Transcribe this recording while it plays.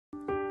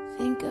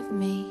Think of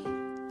me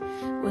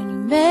when you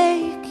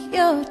make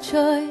your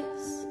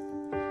choice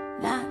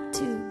not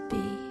to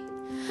be.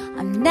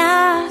 I'm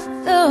not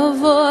the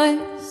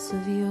voice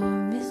of your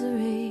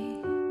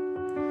misery,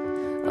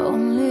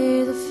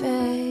 only the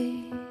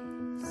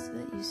face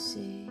that you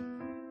see.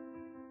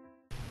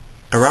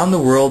 Around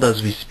the world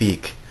as we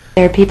speak,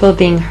 there are people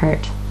being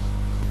hurt,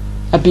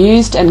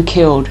 abused and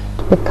killed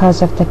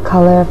because of the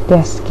color of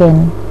their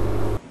skin,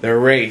 their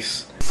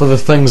race, for the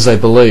things they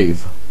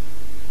believe.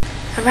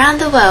 Around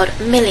the world,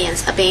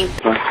 millions are being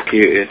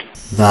persecuted,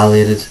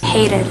 violated,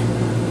 hated.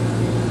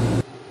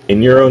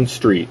 In your own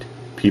street,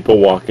 people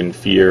walk in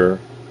fear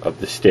of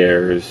the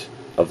stares,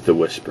 of the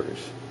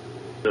whispers,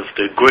 of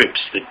the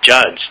groups that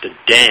judge, that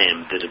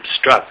damn, that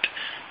obstruct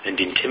and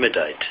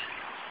intimidate.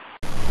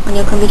 On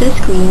your computer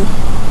screen,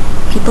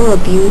 people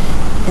abuse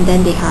and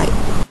then they hide.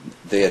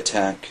 They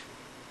attack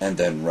and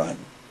then run.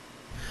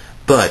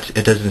 But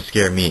it doesn't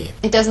scare me.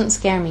 It doesn't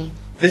scare me.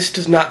 This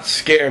does not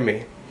scare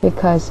me.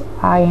 Because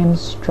I am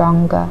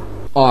stronger.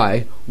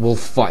 I will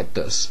fight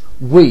this.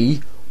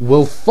 We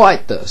will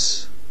fight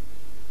this.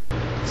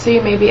 So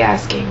you may be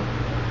asking,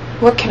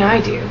 what can I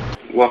do?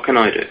 What can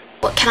I do?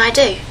 What can I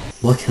do?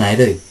 What can I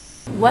do?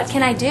 What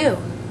can I do?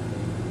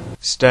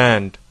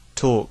 Stand,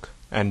 talk,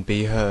 and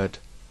be heard.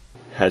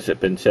 Has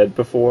it been said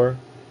before?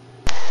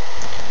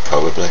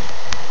 Probably.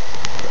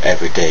 But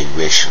every day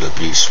racial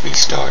abuse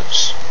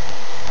restarts,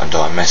 and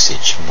our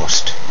message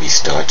must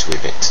restart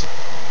with it.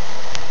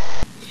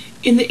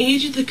 In the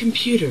age of the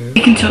computer,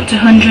 you can talk to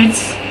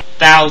hundreds,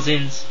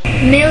 thousands,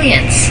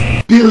 millions,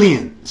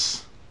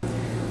 billions.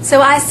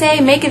 So I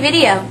say, make a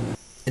video.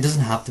 It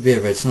doesn't have to be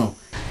original.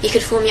 You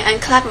could form your own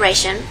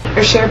collaboration,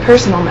 or share a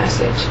personal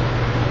message.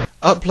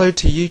 Upload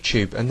to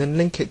YouTube and then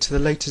link it to the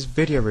latest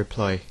video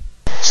replay.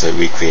 So that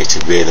we create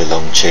a really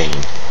long chain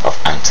of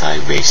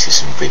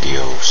anti-racism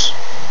videos.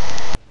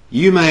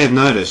 You may have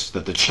noticed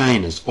that the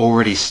chain has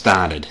already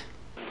started.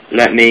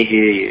 Let me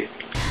hear you.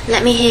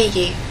 Let me hear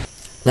you.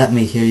 Let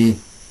me hear you.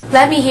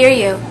 Let me hear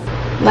you.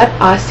 Let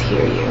us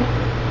hear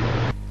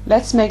you.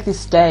 Let's make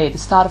this day the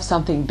start of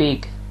something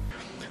big.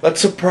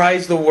 Let's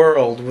surprise the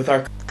world with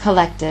our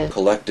collective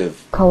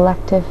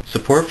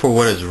support for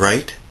what is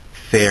right,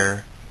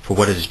 fair, for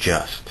what is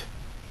just.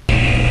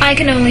 I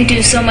can only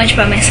do so much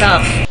by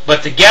myself,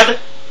 but together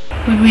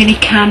we really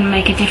can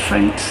make a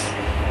difference.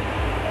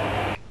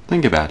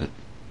 Think about it.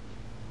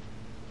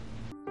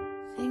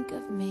 Think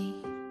of me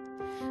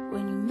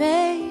when you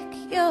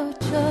make your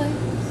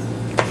choice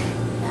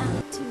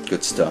not to.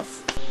 Good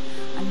stuff.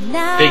 I'm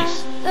not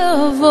Peace.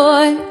 The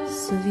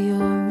voice of your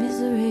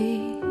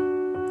misery,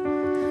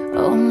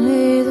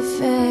 only the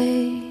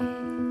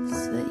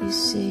face that you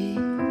see.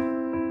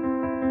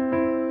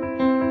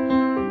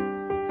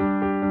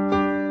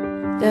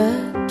 The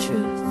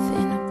truth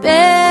in a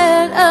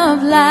bed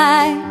of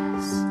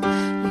lies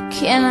you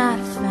cannot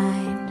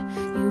find,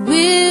 you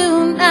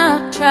will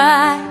not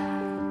try.